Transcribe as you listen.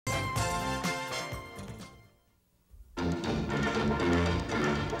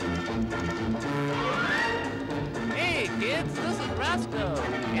Roscoe,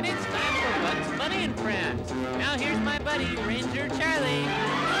 and it's time for Bugs Bunny and Friends. Now here's my buddy, Ranger Charlie.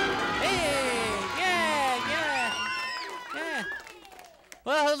 Hey, yeah.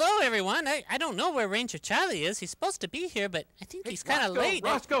 Well, hello, everyone. I don't know where Ranger Charlie is. He's supposed to be here, but I think he's kind of late.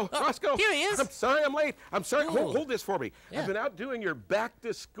 Roscoe! Here he is. I'm sorry I'm late. I'm sorry. Oh. Hold this for me. Yeah. I've been out doing your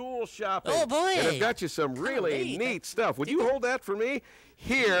back-to-school shopping. Oh, boy. And I've got you some really neat stuff. Would you hold that for me?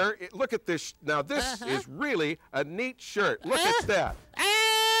 Here, look at this. Now, this is really a neat shirt. Look at that.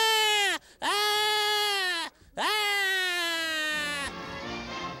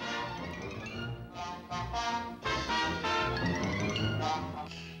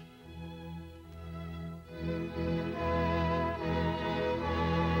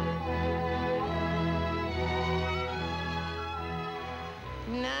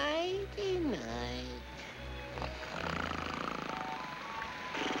 Nighty-night.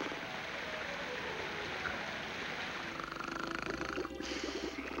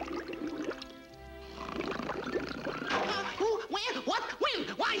 Who? Where? What? When?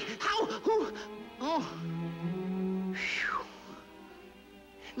 Why? How? Who? Oh. Phew.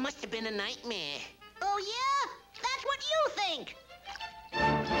 Must have been a nightmare. Oh, yeah? That's what you think.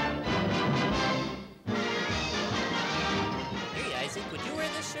 Hey, Isaac, would you wear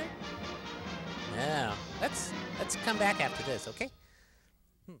this shirt? No. Let's come back after this, okay?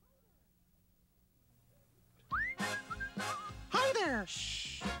 Hi there.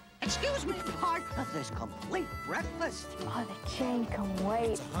 Shh. Excuse me. Part of this complete breakfast. Oh, the chain can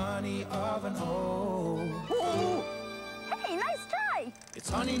wait. It's honey oven oat. Oh. Hey, nice try. It's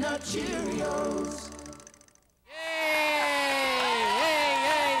honey nut Cheerios.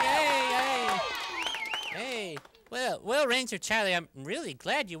 Hey. Well, Ranger Charlie, I'm really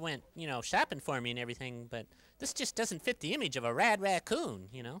glad you went, shopping for me and everything, but this just doesn't fit the image of a rad raccoon,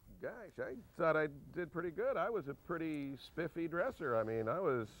 Gosh, I thought I did pretty good. I was a pretty spiffy dresser. I mean, I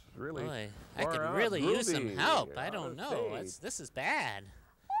was really Boy, I far could out, really use some groovy, help. I don't know. honestly. This is bad.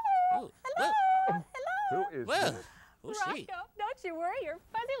 Oh, hello. Who is Well, this? who's Roscoe, she? don't you worry your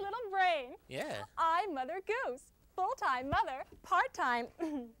fuzzy little brain. Yeah. I'm Mother Goose, full-time mother, part-time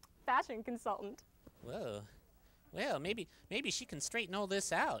fashion consultant. Whoa. Well, maybe she can straighten all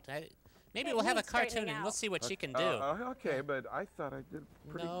this out. Maybe It we'll have a needs straightening cartoon and we'll out. see what she can do. Okay, but I thought I did a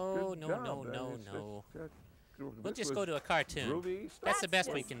pretty good job. No. We'll This just was go to a cartoon. groovy stuff. That's the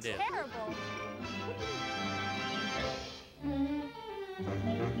best we can do. Terrible.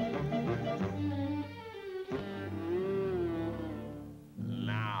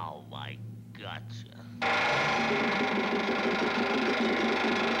 Now I gotcha.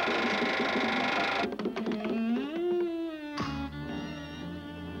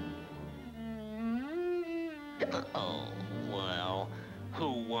 Oh, well,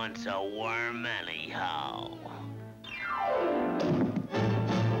 who wants a worm anyhow?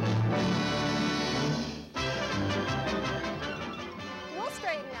 We'll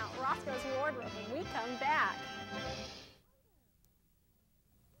straighten out Roscoe's wardrobe when we come back.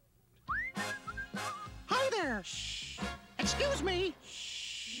 Hi there. Shh. Excuse me.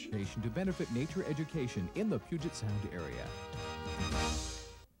 Shh. To benefit nature education in the Puget Sound area.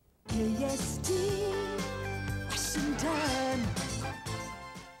 KSD, Washington.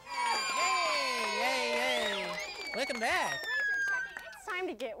 Yay! Welcome back. Ranger Chucky, it's time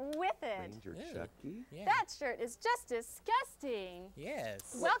to get with it. Ranger Ew. Chucky? Yeah. That shirt is just disgusting.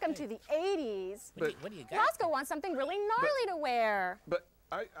 Yes. Welcome to the 80s. What do you got? Roscoe wants something really gnarly to wear. But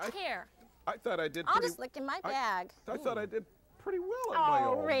I Here, I thought I did I'll pretty... just look in my bag. I thought I did pretty well on my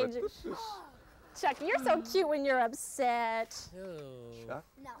Oh, own. Ranger. But this is... Chucky, you're so cute when you're upset. Oh. Chuck?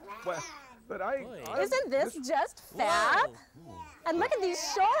 Well, but I... Boy. Isn't this just fab? Whoa. And look at these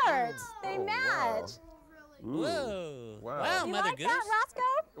shorts. They Oh, wow. match. Ooh. Whoa. Wow. You Mother like Goose. that,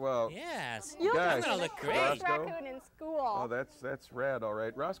 Roscoe? Well, Yes. You Guys, look gonna like look a great. coolest raccoon in school. oh, that's rad, all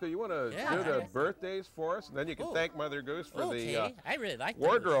right. Roscoe, you want to Yeah. do the birthdays for us? And then you can Oh. thank Mother Goose for Okay. the I really like those.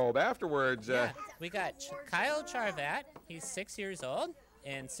 wardrobe afterwards. Yeah. We got Kyle Charvat. He's 6 years old.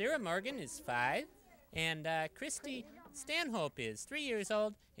 And Sarah Morgan is 5. And Christy Stanhope is 3 years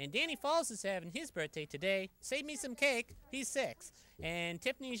old. And Danny Falls is having his birthday today. Save me some cake. He's 6. And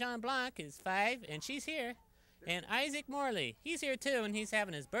Tiffany Jean Blanc is 5, and she's here. And Isaac Morley, he's here too, and he's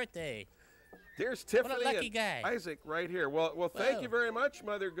having his birthday. There's Tiffany lucky and guy. Isaac right here. Well, thank Whoa. you very much,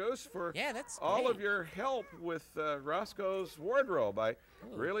 Mother Goose, for Yeah, that's all of great. your help with Roscoe's wardrobe. I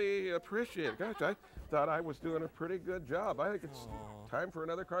really appreciate it. Gosh, I thought I was doing a pretty good job. I think it's time for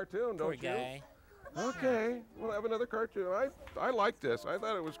another cartoon, Poor don't you? guy. Okay, we'll have another cartoon. I like this. I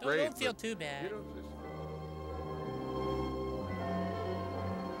thought it was great. Don't feel but, too bad. You know, just,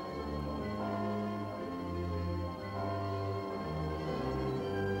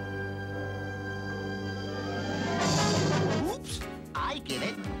 get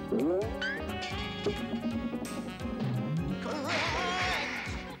it.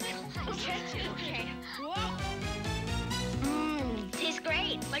 Okay. Whoa. Tastes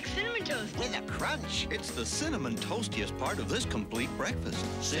great, like cinnamon toast. With a crunch. It's the cinnamon toastiest part of this complete breakfast.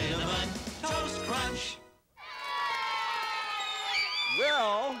 Cinnamon Toast Crunch.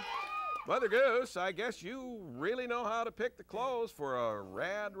 Well, Mother Goose, I guess you really know how to pick the clothes for a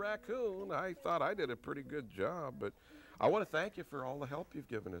rad raccoon. I thought I did a pretty good job, but I want to thank you for all the help you've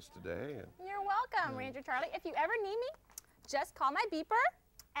given us today. And You're welcome, Ranger Charlie. If you ever need me, just call my beeper,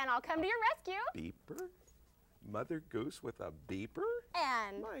 and I'll come to your rescue. beeper? Mother Goose with a beeper?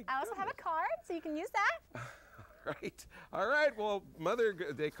 And My I also have a card, so you can use that. Right. All right. Well,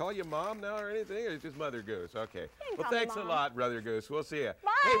 they call you Mom now or anything, or just Mother Goose? Okay. can Well, call me thanks a Mom. lot, Brother Goose. We'll see you.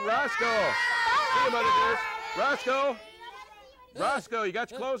 Bye. Hey, Roscoe. See you, Mother Goose. Roscoe. Roscoe, you got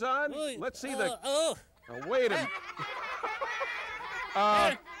your clothes on? Let's see the. Oh, Oh, wait a minute.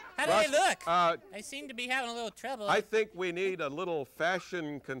 how do I look? I seem to be having a little trouble. think we need a little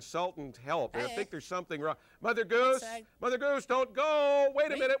fashion consultant help. I Hey. think there's something wrong. Mother Goose. Outside. Mother Goose, don't go. Wait a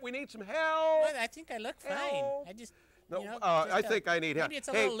Wait. minute. We need some help. Well, I think I look fine. Help. I just, No, you know, I think I need help. maybe it's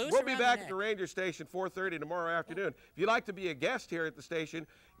a Hey, little loose we'll be around the back neck. at the ranger station 4:30 tomorrow afternoon. If you'd like to be a guest here at the station,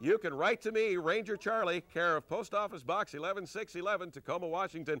 you can write to me, Ranger Charlie, care of Post Office Box 11611, Tacoma,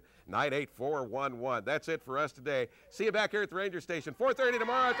 Washington 98411. That's it for us today. See you back here at the ranger station 4:30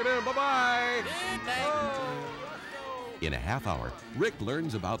 tomorrow afternoon. Bye-bye. In a half hour, Rick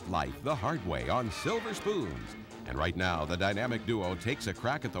learns about life the hard way on silver spoons. And right now, the dynamic duo takes a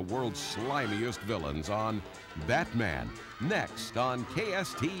crack at the world's slimiest villains on Batman, next on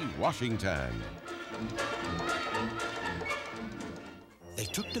KST Washington. They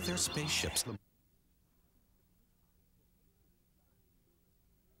took to their spaceships.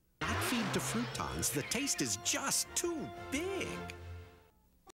 Not feed to Fruitons. The taste is just too big.